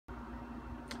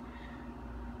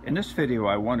In this video,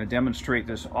 I want to demonstrate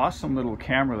this awesome little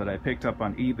camera that I picked up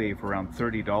on eBay for around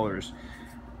 $30,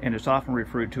 and it's often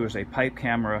referred to as a pipe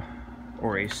camera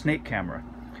or a snake camera.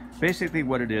 Basically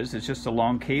what it is, it's just a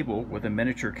long cable with a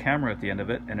miniature camera at the end of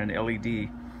it and an LED,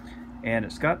 and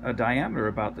it's got a diameter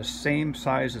about the same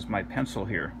size as my pencil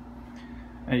here.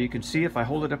 And you can see if I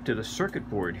hold it up to the circuit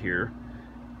board here,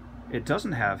 it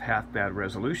doesn't have half bad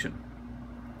resolution.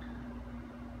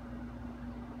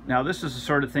 Now this is the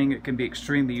sort of thing that can be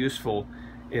extremely useful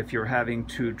if you're having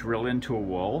to drill into a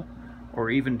wall or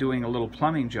even doing a little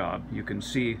plumbing job. You can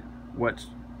see what's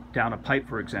down a pipe,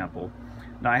 for example.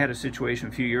 Now I had a situation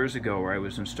a few years ago where I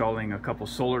was installing a couple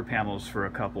solar panels for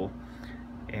a couple,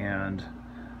 and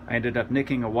I ended up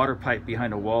nicking a water pipe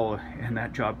behind a wall, and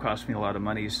that job cost me a lot of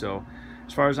money. So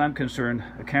as far as I'm concerned,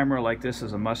 a camera like this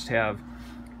is a must-have.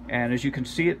 And as you can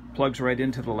see, it plugs right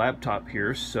into the laptop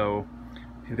here. So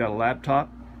if you've got a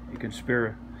laptop, you can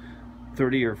spare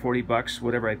 30 or 40 bucks,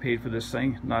 whatever I paid for this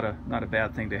thing. Not a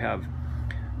bad thing to have.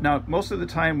 Now, most of the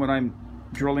time when I'm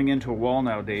drilling into a wall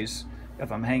nowadays,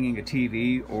 if I'm hanging a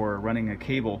TV or running a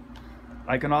cable,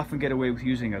 I can often get away with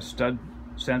using a stud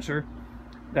sensor.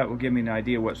 That will give me an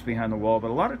idea what's behind the wall,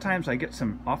 but a lot of times I get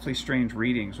some awfully strange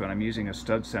readings when I'm using a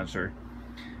stud sensor.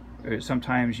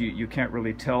 Sometimes you can't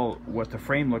really tell what the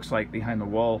frame looks like behind the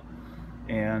wall,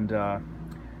 and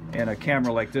a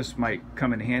camera like this might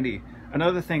come in handy.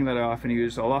 Another thing that I'll often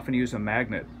use a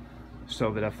magnet,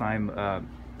 so that if I'm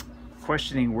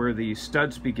questioning where the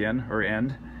studs begin or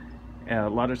end, a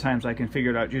lot of times I can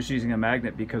figure it out just using a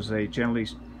magnet, because they generally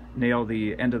nail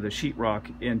the end of the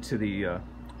sheetrock into the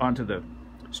onto the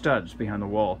studs behind the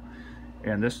wall.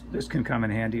 And this can come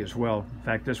in handy as well. In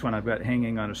fact, this one I've got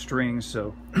hanging on a string,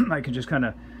 so I can just kind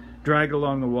of drag it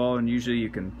along the wall, and usually you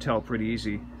can tell pretty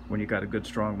easy when you got a good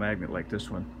strong magnet like this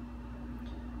one.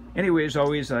 Anyway, as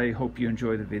always, I hope you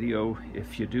enjoy the video.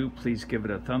 If you do, please give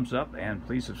it a thumbs up and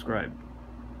please subscribe.